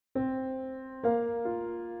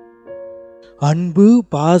அன்பு,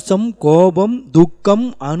 பாசம், கோபம், துக்கம்,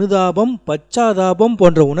 அனுதாபம், பச்சாதாபம்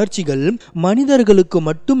போன்ற உணர்ச்சிகள் மனிதர்களுக்கு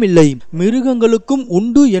மட்டுமில்லை, மிருகங்களுக்கும்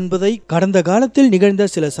உண்டு என்பதை கடந்த காலத்தில் நிகழ்ந்த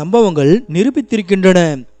சில சம்பவங்கள் நிரூபித்திருக்கின்றன.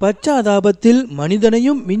 பச்சாதாபத்தில்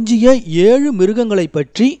மனிதனையும் மிஞ்சிய 7 மிருகங்களை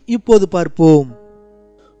பற்றி இப்போது பார்ப்போம்.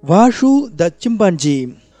 வாஷு த சிம்பான்ஜி.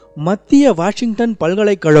 மத்திய வாஷிங்டன்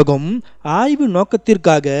பல்கலைக்கழகம் ஆய்வு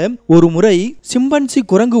நோக்கத்திற்காக ஒரு முறை சிம்பன்சி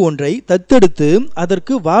குரங்கு ஒன்றை தத்தெடுத்து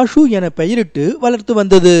அதற்கு வாஷு என பெயரிட்டு வளர்த்து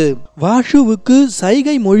வந்தது. வாஷுவுக்கு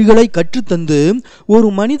சைகை மொழிகளை கற்றுத்தந்து ஒரு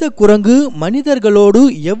மனித குரங்கு மனிதர்களோடு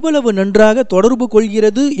எவ்வளவு நன்றாக தொடர்பு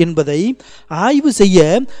கொள்கிறது என்பதை ஆய்வு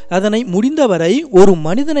செய்ய அதனை முடிந்தவரை ஒரு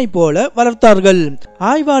மனிதனை போல வளர்த்தார்கள்.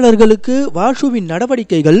 ஆய்வாளர்களுக்கு வாஷுவின்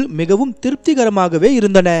நடவடிக்கைகள் மிகவும் திருப்திகரமாகவே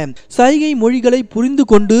இருந்தன. சைகை மொழிகளை புரிந்து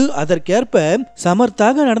கொண்டு அதற்கேற்ப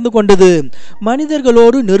சமர்த்தாக நடந்து கொண்டது.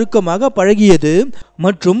 மனிதர்களோடு நெருக்கமாக பழகியது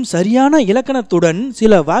மற்றும் சரியான இலக்கணத்துடன்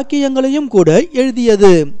சில வாக்கியங்களையும் கூட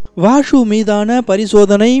எழுதியது. வாஷு மீதான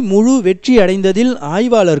பரிசோதனை முழு வெற்றி அடைந்ததில்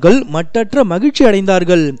ஆய்வாளர்கள் மட்டற்ற மகிழ்ச்சி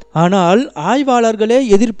அடைந்தார்கள். ஆனால் ஆய்வாளர்களே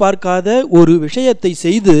எதிர்பார்க்காத ஒரு விஷயத்தை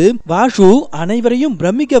செய்து வாஷு அனைவரையும்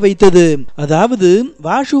பிரமிக்க வைத்தது. அதாவது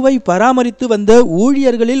வாஷுவை பராமரித்து வந்த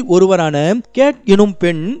ஊழியர்களில் ஒருவரான கேட் எனும்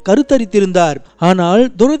பெண் கருத்தரித்திருந்தார். ஆனால்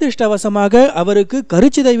துரதிருஷ்டவசமாக அவருக்கு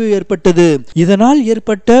கருச்சிதைவு ஏற்பட்டது. இதனால்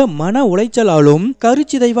ஏற்பட்ட மன உளைச்சலாலும்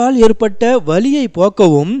கருச்சிதைவால் ஏற்பட்ட வலியை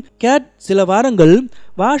போக்கவும் கேட் சில வாரங்கள்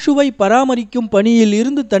வாஷுவை பராமரிக்கும் பணியில்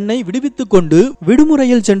இருந்து தன்னை விடுவித்துக் கொண்டு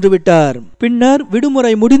விடுமுறையில் சென்று விட்டார். பின்னர்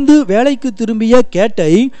விடுமுறை முடிந்து வேலைக்கு திரும்பிய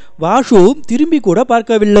கேட்டை வாஷு திரும்பி கூட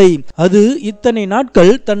பார்க்கவில்லை. அது இத்தனை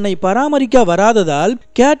நாட்கள் தன்னை பராமரிக்க வராததால்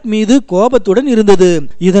கேட் மீது கோபத்துடன் இருந்தது.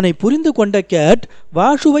 இதனை புரிந்து கொண்ட கேட்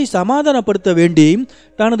வாஷுவை சமாதானப்படுத்த வேண்டி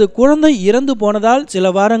தனது குழந்தை இறந்து போனதால் சில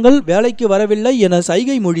வாரங்கள் வேலைக்கு வரவில்லை என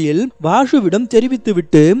சைகை மொழியில் வாஷுவிடம்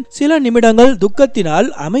தெரிவித்துவிட்டு சில நிமிடங்கள் துக்கத்தினால்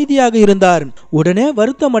அமைதியாக இருந்தார். உடனே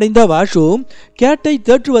வருத்தமடைந்த வாஷு கேட்டை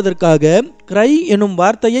தேற்றுவதற்காக கிரை எனும்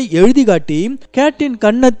வார்த்தையை எழுதி காட்டி கேட்டின்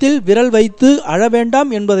கன்னத்தில் விரல் வைத்து அழ வேண்டாம்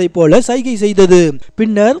என்பதை போல சைகை செய்தது.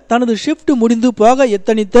 பின்னர் தனது ஷிப்ட் முடிந்து போக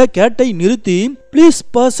எத்தனித்த கேட்டை நிறுத்தி ப்ளீஸ்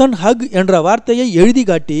பர்சன் ஹக் என்ற வார்த்தையை எழுதி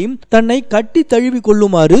காட்டி தன்னை கட்டி தழுவி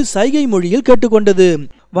கொள்ளுமாறு சைகை மொழியில் கேட்டுக்கொண்டது.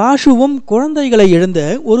 வாஷுவும் குழந்தைகளை இழந்த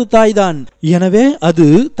ஒரு தாய்தான். எனவே அது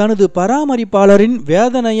தனது பராமரிப்பாளரின்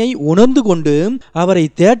வேதனையை உணர்ந்து கொண்டு அவரை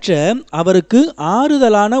தேற்ற அவருக்கு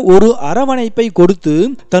ஆறுதலான ஒரு அரவணைப்பை கொடுத்து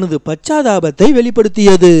தனது பச்சாதாபத்தை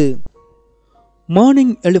வெளிப்படுத்தியது.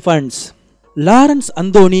 Morning elephants. லாரன்ஸ்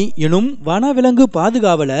அந்தோனி எனும் வனவிலங்கு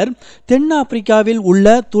பாதுகாவலர் தென்னாப்பிரிக்காவில் உள்ள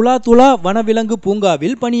துலா துலா வனவிலங்கு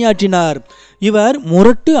பூங்காவில் பணியாற்றினார். இவர்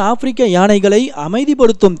முரட்டு ஆப்பிரிக்க யானைகளை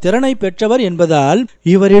அமைதிப்படுத்தும் திறனை பெற்றவர் என்பதால்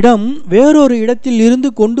இவரிடம் வேறொரு இடத்தில்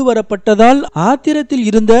இருந்து கொண்டு வரப்பட்டதால் ஆத்திரத்தில்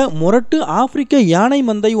இருந்த முரட்டு ஆப்பிரிக்க யானை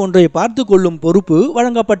மந்தை ஒன்றை பார்த்து கொள்ளும் பொறுப்பு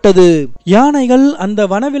வழங்கப்பட்டது. யானைகள் அந்த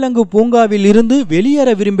வனவிலங்கு பூங்காவில் இருந்து வெளியேற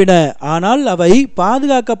விரும்பின. ஆனால் அவை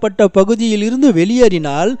பாதுகாக்கப்பட்ட பகுதியில் இருந்து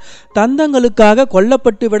வெளியேறினால் தந்தங்களுக்காக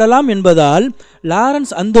கொல்லப்பட்டு விடலாம் என்பதால்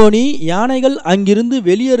லாரன்ஸ் அந்தோனி யானைகள் அங்கிருந்து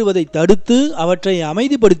வெளியேறுவதை தடுத்து அவற்றை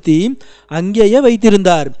அமைதிப்படுத்தி அங்கேயே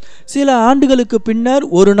வைத்திருந்தார். சில ஆண்டுகளுக்கு பின்னர்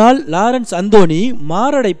ஒரு நாள் லாரன்ஸ் அந்தோனி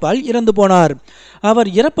மாரடைப்பால் இறந்து போனார். அவர்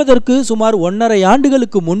இறப்பதற்கு சுமார் 1.5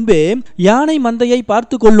 ஆண்டுகளுக்கு முன்பே யானை மந்தையை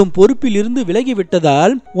பார்த்து கொள்ளும் பொறுப்பில் இருந்து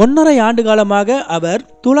விலகிவிட்டதால் 1.5 ஆண்டு காலமாக அவர்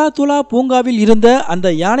துலா துலா பூங்காவில் இருந்த அந்த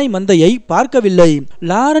யானை மந்தையை பார்க்கவில்லை.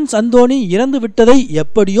 லாரன்ஸ் அந்தோனி இறந்து விட்டதை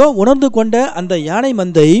எப்படியோ உணர்ந்து கொண்ட அந்த யானை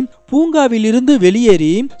மந்தை பூங்காவில் இருந்து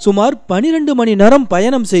வெளியேறி சுமார் 12 மணி நேரம்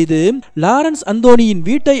பயணம் செய்து லாரன்ஸ் அந்தோனியின்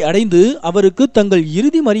வீட்டை அடைந்து அவருக்கு தங்கள்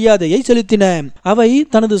இறுதி மரியாதையை செலுத்தின. அவை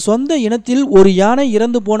தனது சொந்த இனத்தில் ஒரு யானை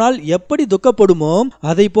இறந்து போனால் எப்படி துக்கப்படுமோ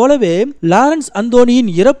அதை போலவே லாரன்ஸ் அந்தோனியின்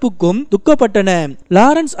இறப்புக்கும் துக்கப்பட்டன.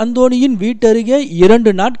 லாரன்ஸ் அந்தோனியின் வீட்டருகே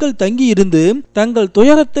 2 நாட்கள் தங்கி இருந்து தங்கள்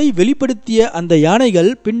துயரத்தை வெளிப்படுத்திய அந்த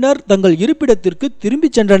யானைகள் பின்னர் தங்கள் இருப்பிடத்திற்கு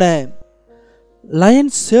திரும்பி சென்றன.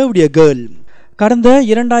 லயன்ஸ் சேவ்ட் எ கேர்ள். கடந்த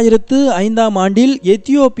 2005ஆம் ஆண்டில்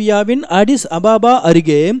எத்தியோப்பியாவின் அடிஸ் அபாபா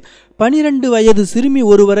அருகே 12 வயது சிறுமி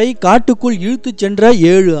ஒருவரை காட்டுக்குள் இழுத்துச் சென்ற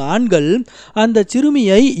 7 ஆண்கள் அந்த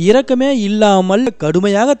சிறுமியை இரக்கமே இல்லாமல்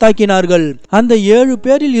கடுமையாக தாக்கினார்கள். அந்த 7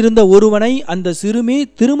 பேரில் இருந்த ஒருவனை அந்த சிறுமி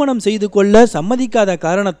திருமணம் செய்து கொள்ள சம்மதிக்காத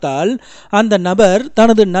காரணத்தால் அந்த நபர்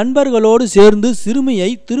தனது நண்பர்களோடு சேர்ந்து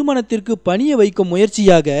சிறுமியை திருமணத்திற்கு பணிய வைக்கும்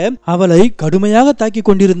முயற்சியாக அவளை கடுமையாக தாக்கிக்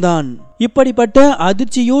கொண்டிருந்தான். இப்படிப்பட்ட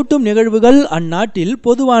அதிர்ச்சியூட்டும் நிகழ்வுகள் அந்நாட்டில்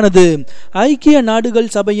பொதுவானது. ஐக்கிய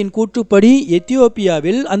நாடுகள் சபையின் கூற்றுப்படி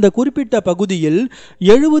எத்தியோப்பியாவில் அந்த குறிப்பிட்ட பகுதியில்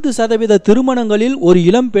 70% திருமணங்களில் ஒரு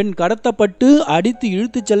இளம்பெண் கடத்தப்பட்டு அடித்து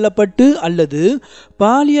இழுத்துச் செல்லப்பட்டு அல்லது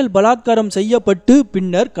பாலியல் பலாத்காரம் செய்யப்பட்டு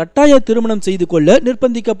பின்னர் கட்டாய திருமணம் செய்து கொள்ள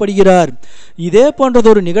நிர்பந்திக்கப்படுகிறார். இதே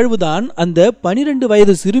போன்றதொரு நிகழ்வுதான் அந்த 12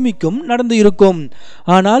 வயது சிறுமிக்கும் நடந்து இருக்கும்.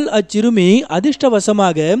 ஆனால் அச்சிறுமி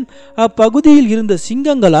அதிர்ஷ்டவசமாக அப்பகுதியில் இருந்த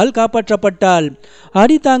சிங்கங்களால் காப்பாற்றப்பட்டாள்.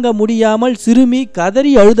 அடி தாங்க முடியாமல் சிறுமி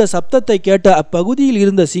கதறி அழுத சப்தத்தை கேட்ட அப்பகுதியில்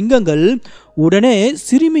இருந்த சிங்கங்கள் உடனே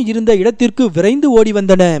சிறுமி இருந்த இடத்திற்கு விரைந்து ஓடி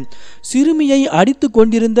வந்தன. சிறுமியை அடித்து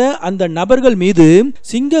கொண்டிருந்த அந்த நபர்கள் மீது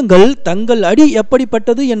சிங்கங்கள் தங்கள் அடி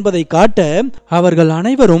எப்படிப்பட்டது என்பதை காட்ட அவர்கள்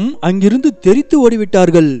அனைவரும் அங்கிருந்து தெரித்து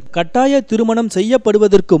ஓடிவிட்டார்கள். கட்டாய திருமணம்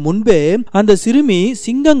செய்யப்படுவதற்கு முன்பே அந்த சிறுமி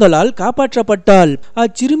சிங்கங்களால் காப்பாற்றப்பட்டால்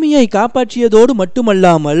அச்சிறுமியை காப்பாற்றியதோடு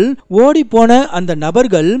மட்டுமல்லாமல் ஓடி போன அந்த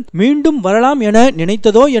நபர்கள் மீண்டும் வரலாம் என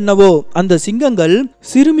நினைத்ததோ என்னவோ அந்த சிங்கங்கள்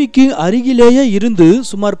சிறுமிக்கு அருகிலேயே இருந்து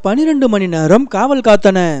சுமார் 12 மணி நேரம் காவல்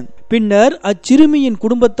காத்தன. பின்னர் அச்சிறுமியின்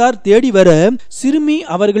குடும்பத்தார் தேடி வர சிறுமி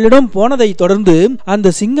அவர்களிடம் போனதை தொடர்ந்து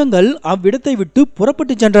அந்த சிங்கங்கள் அவ்விடத்தை விட்டு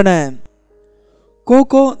புறப்பட்டு சென்றன.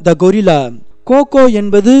 கோகோ த கொரில்லா. கோகோ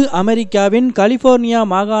என்பது அமெரிக்காவின் கலிபோர்னியா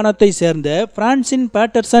மாகாணத்தை சேர்ந்த பிரான்சின்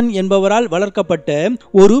பேட்டர்சன் என்பவரால் வளர்க்கப்பட்ட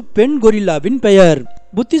ஒரு பெண் கொரில்லாவின் பெயர்.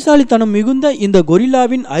 புத்திசாலித்தனம் மிகுந்த இந்த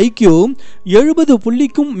கொரில்லாவின் ஐக்யூ 70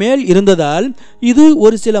 புள்ளிக்கும் மேல் இருந்ததால் இது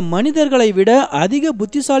ஒரு சில மனிதர்களை விட அதிக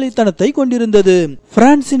புத்திசாலித்தனத்தை கொண்டிருந்தது.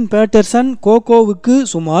 பிரான்சின் பேட்டர்சன் கோகோவுக்கு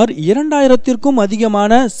சுமார் 2000த்திற்கும்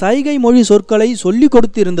அதிகமான சைகை மொழி சொற்களை சொல்லிக்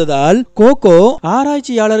கொடுத்திருந்ததால் கோகோ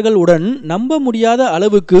ஆராய்ச்சியாளர்கள் உடன் நம்ப முடியாத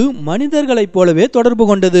அளவுக்கு மனிதர்களைப் போலவே தொடர்பு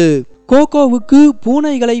கொண்டது. கோகோவுக்கு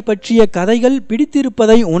பூனைகளை பற்றிய கதைகள்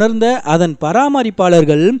பிடித்திருப்பதை உணர்ந்த அதன்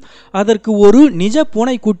பராமரிப்பாளர்கள் அதற்கு ஒரு நிஜ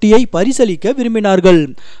பூனைக்குட்டியை பரிசளிக்க விரும்பினார்கள்.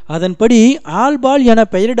 அதன்படி ஆல்பால் என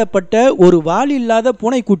பெயரிடப்பட்ட ஒரு வால் இல்லாத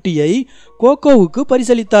பூனைக்குட்டியை கோகோவுக்கு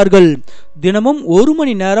பரிசளித்தார்கள். தினமும் 1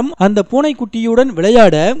 மணி நேரம் அந்த பூனைக்குட்டியுடன்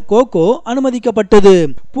விளையாட கோகோ அனுமதிக்கப்பட்டது.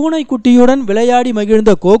 பூனைக்குட்டியுடன் விளையாடி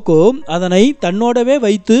மகிழ்ந்த கோகோ அதனை தன்னோடவே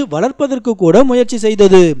வைத்து வளர்ப்பதற்கு கூட முயற்சி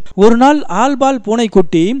செய்தது. ஒரு நாள் ஆல்பால்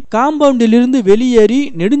பூனைக்குட்டி காம்பவுண்டிலிருந்து வெளியேறி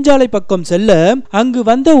நெடுஞ்சாலை பக்கம் செல்ல அங்கு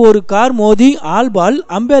வந்த ஒரு கார் மோதி ஆல்பால்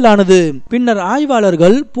அம்பேலானது. பின்னர்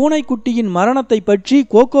ஆய்வாளர்கள் பூனைக்குட்டியின் மரணத்தை பற்றி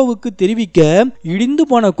கோகோவுக்கு தெரிவிக்க இடிந்து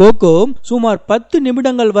போன கோகோ சுமார் 10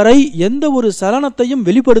 நிமிடங்கள் வரை எந்த ஒரு சலனத்தையும்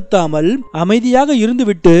வெளிப்படுத்தாமல் அமைதியாக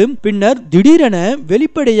இருந்துவிட்டு பின்னர் திடீரென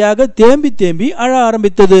வெளிப்படையாக தேம்பி அழ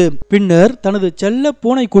ஆரம்பித்தது. பின்னர் தனது செல்ல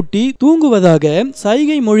பூனைக்குட்டி தூங்குவதாக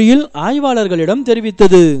சைகை மொழியில் ஆய்வாளர்களிடம்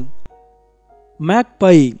தெரிவித்தது.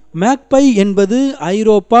 மேக்பை. மேக்பை என்பது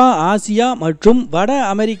ஐரோப்பா, ஆசியா மற்றும் வட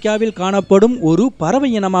அமெரிக்காவில் காணப்படும் ஒரு பறவை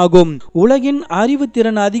இனமாகும். உலகின்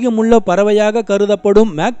அறிவுத்திறன் அதிகமுள்ள பறவையாக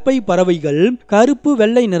கருதப்படும் மேக்பை பறவைகள் கருப்பு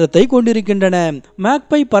வெள்ளை நிறத்தை கொண்டிருக்கின்றன.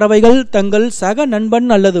 மேக்பை பறவைகள் தங்கள் சக நண்பன்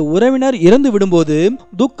அல்லது உறவினர் இறந்து விடும்போது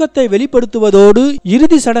துக்கத்தை வெளிப்படுத்துவதோடு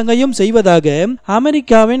இறுதி சடங்கையும் செய்வதாக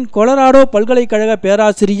அமெரிக்காவின் கொலராடோ பல்கலைக்கழக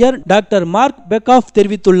பேராசிரியர் டாக்டர் மார்க் பெக்காஃப்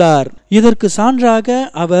தெரிவித்துள்ளார். இதற்கு சான்றாக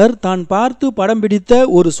அவர் தான் பார்த்து படம் பிடித்த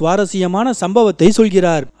ஒரு சுவாரஸ்யமான சம்பவத்தை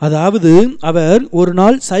சொல்கிறார். அதாவது அவர் ஒரு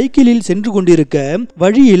நாள் சைக்கிளில் சென்று கொண்டிருக்க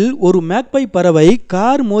வழியில் ஒரு மேக்பை பறவை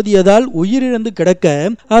கார் மோதியதால் உயிரிழந்து கிடக்க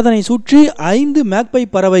அதனை சுற்றி 5 மேக்பை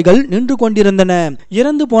பறவைகள் நின்று கொண்டிருந்தன.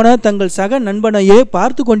 இறந்து போன தங்கள் சக நண்பனையே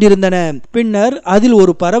பார்த்து கொண்டிருந்தன. பின்னர் அதில்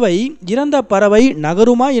ஒரு பறவை இறந்த பறவை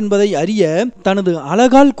நகருமா என்பதை அறிய தனது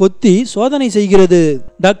அலகால் கொத்தி சோதனை செய்கிறது.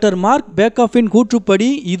 டாக்டர் மார்க் பேக்காஃபின்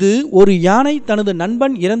கூற்றுப்படி இது ஒரு யானை தனது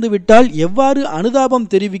நண்பன் இறந்துவிட்டால் எவ்வாறு அனுதாபம்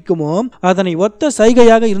தெரிவிக்குமோ அதனை ஒத்த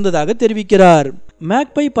சைகையாக இருந்ததாக தெரிவிக்கிறார்.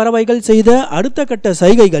 மேக்பை பறவைகள் செய்த அடுத்த கட்ட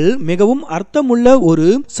சைகைகள் மிகவும் அர்த்தமுள்ள ஒரு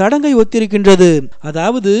சடங்கை ஒத்திருக்கின்றது.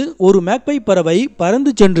 அதாவது ஒரு மேக்பை பறவை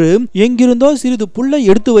பறந்து சென்று எங்கிருந்தோ சிறிது புல்லை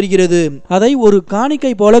எடுத்து வருகிறது. அதை ஒரு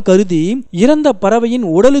காணிக்கை போல கருதி இறந்த பறவையின்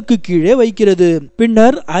உடலுக்கு கீழே வைக்கிறது.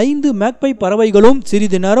 பின்னர் 5 மேக்பை பறவைகளும்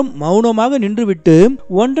சிறிது நேரம் மௌனமாக நின்றுவிட்டு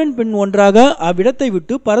ஒன்றன் பின் ஒன்றாக அவ்விடத்தை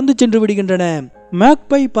விட்டு பறந்து சென்று விடுகின்றன.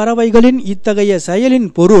 மேக்பை பறவைகளின் இத்தகைய செயலின்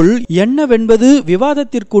பொருள் என்னவென்பது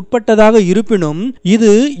விவாதத்திற்கு உட்பட்டதாக இருப்பினும்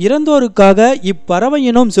இது இறந்தோருக்காக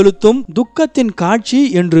இப்பறவையினம் செலுத்தும் துக்கத்தின் காட்சி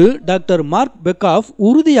என்று டாக்டர் மார்க் பெக்காஃப்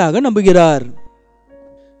உறுதியாக நம்புகிறார்.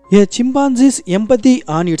 A chimpanzee's empathy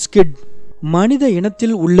on its kid. மனித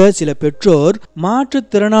இனத்தில் உள்ள சில பெற்றோர்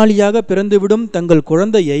மாற்றுத்திறனாளியாக பிறந்துவிடும் தங்கள்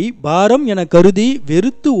குழந்தையை பாரம் என கருதி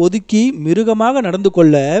வெறுத்து ஒதுக்கி மிருகமாக நடந்து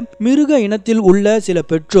கொள்ள, மிருக இனத்தில் உள்ள சில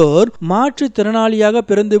பெற்றோர் மாற்றுத்திறனாளியாக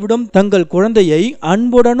பிறந்துவிடும் தங்கள் குழந்தையை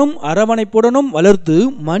அன்புடனும் அரவணைப்புடனும் வளர்த்து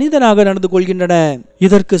மனிதனாக நடந்து கொள்கின்றன.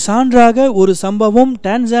 இதற்கு சான்றாக ஒரு சம்பவம்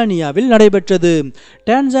டான்சானியாவில் நடைபெற்றது.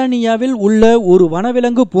 டான்சானியாவில் உள்ள ஒரு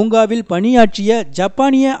வனவிலங்கு பூங்காவில் பணியாற்றிய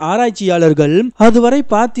ஜப்பானிய ஆராய்ச்சியாளர்கள் அதுவரை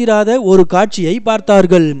பார்த்திராத ஒரு காட்சியை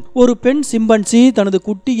பார்த்தார்கள். ஒரு பெண் சிம்பன்சி தனது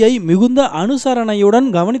குட்டியை மிகுந்த அனுசரணையுடன்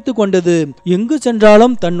கவனித்துக் கொண்டது. எங்கு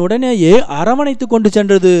சென்றாலும் தன்னுடனேயே அரவணைத்துக் கொண்டு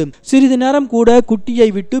சென்றது. சிறிது நேரம் கூட குட்டியை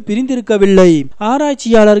விட்டு பிரிந்திருக்கவில்லை.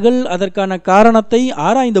 ஆராய்ச்சியாளர்கள் அதற்கான காரணத்தை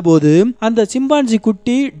ஆராய்ந்தபோது அந்த சிம்பான்சி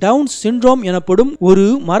குட்டி டவுன்ஸ் சிண்ட்ரோம் எனப்படும் ஒரு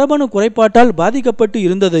மரபணு குறைபாட்டால் பாதிக்கப்பட்டு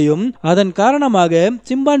இருந்ததையும் அதன் காரணமாக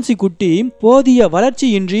சிம்பான்சி குட்டி போதிய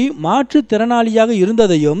வளர்ச்சியின்றி மாற்றுத்திறனாளியாக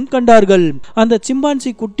இருந்ததையும் கண்டார்கள். அந்த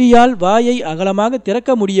சிம்பான்சி குட்டியால் வாயை அகலமாக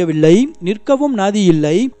திறக்க முடியவில்லை, நிற்கவும் நாதி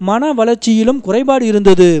இல்லை, மன வளர்ச்சியிலும் குறைபாடு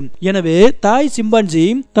இருந்தது. எனவே தாய் சிம்பான்சி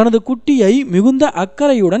தனது குட்டியை மிகுந்த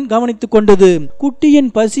அக்கறையுடன் கவனித்துக் கொண்டது.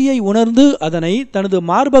 குட்டியின் பசியை உணர்ந்து அதனை தனது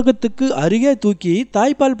மார்பகத்துக்கு அருகே தூக்கி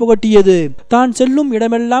தாய்ப்பால் புகட்டியது. தான் செல்லும்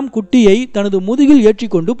இடமெல்லாம் குட்டியை தனது முதுகில்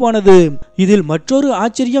ஏற்றிக்கொண்டு போனது. இதில் மற்றொரு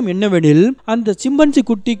ஆச்சரியம் என்னவெனில் அந்த சிம்பன்சி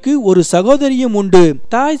குட்டிக்கு ஒரு சகோதரியும் உண்டு.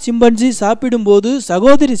 தாய் சிம்பன்சி சாப்பிடும் போது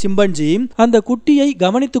சகோதரி சிம்பன்சி அந்த குட்டியை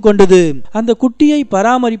கவனித்துக் கொண்டது. அந்த குட்டியை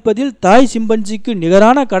பராமரிப்பதில் தாய் சிம்பன்சிக்கு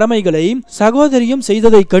நிகரான கடமைகளை சகோதரியும்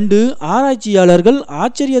செய்ததை கண்டு ஆராய்ச்சியாளர்கள்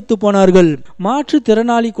ஆச்சரியத்து போனார்கள்.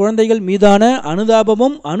 மாற்றுத்திறனாளி குழந்தைகள் மீதான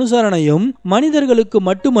அனுதாபமும் அனுசரணையும் மனிதர்களுக்கு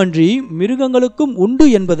மட்டுமன்றி மிருகங்களுக்கும் உண்டு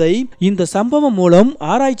என்பதை இந்த சம்பவம் மூலம்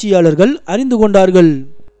ஆராய்ச்சியாளர்கள் அறிந்து கொண்டார்கள்.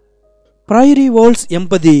 Priory வோல்ஸ்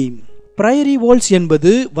empathy. பிரைரி வோல்ஸ்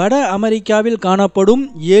என்பது வட அமெரிக்காவில் காணப்படும்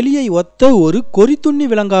எலியை ஒத்த ஒரு கொறித்துண்ணி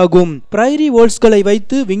விலங்காகும். பிரைரி வோல்ஸ்களை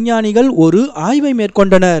வைத்து விஞ்ஞானிகள் ஒரு ஆய்வை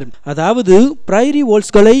மேற்கொண்டனர். அதாவது பிரைரி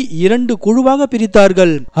வோல்ஸ்களை 2 குழுவாக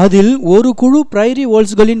பிரித்தார்கள். அதில் ஒரு குழு பிரைரி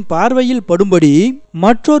வோல்ஸ்களின் பார்வையில் படும்படி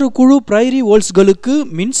மற்றொரு குழு பிரைரி வோல்ஸ்களுக்கு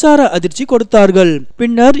மின்சார அதிர்ச்சி கொடுத்தார்கள்.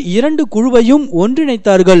 பின்னர் 2 குழுவையும்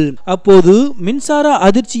ஒன்றிணைத்தார்கள். அப்போது மின்சார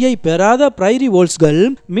அதிர்ச்சியை பெறாத பிரைரி வோல்ஸ்கள்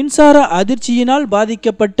மின்சார அதிர்ச்சியினால்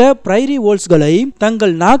பாதிக்கப்பட்ட பிரைரி வோல்ஸ்களை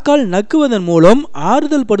தங்கள் நாக்கால் நக்குவதன் மூலம்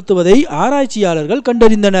ஆறுதல் படுத்துவதை ஆராய்ச்சியாளர்கள்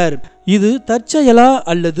கண்டறிந்தனர். இது தற்செயலா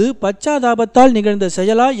அல்லது பச்சாதாபத்தால் நிகழ்ந்த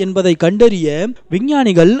செயலா என்பதை கண்டறிய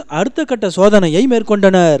விஞ்ஞானிகள் அடுத்த கட்ட சோதனையை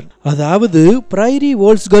மேற்கொண்டனர். அதாவது பிரைரி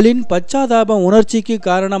வோல்ஸ்களின் பச்சாதாப உணர்ச்சிக்கு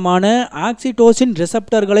காரணமான ஆக்சிடோசின்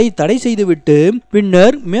ரிசெப்டர்களை தடை செய்துவிட்டு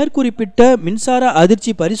பின்னர் மேற்குறிப்பிட்ட மின்சார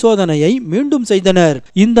அதிர்ச்சி பரிசோதனையை மீண்டும் செய்தனர்.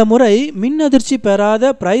 இந்த முறை மின் அதிர்ச்சி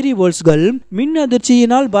பெறாத பிரைரி வோல்ஸ்கள் மின்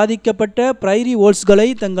அதிர்ச்சியினால் பாதிக்கப்பட்ட பிரைரி வோல்ஸ்களை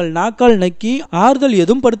தங்கள் நாக்கால் நக்கி ஆறுதல்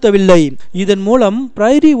எதுவும் படுத்தவில்லை. இதன் மூலம்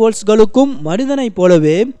பிரைரி வோல்ஸ்களுக்கும் மனிதனை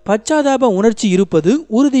போலவே பச்சாதாப உணர்ச்சி இருப்பது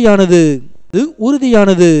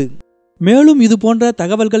உறுதியானது. மேலும் இது போன்ற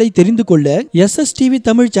தகவல்களை தெரிந்து கொள்ள SSTV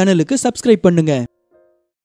தமிழ் சேனலுக்கு சப்ஸ்கிரைப் பண்ணுங்க.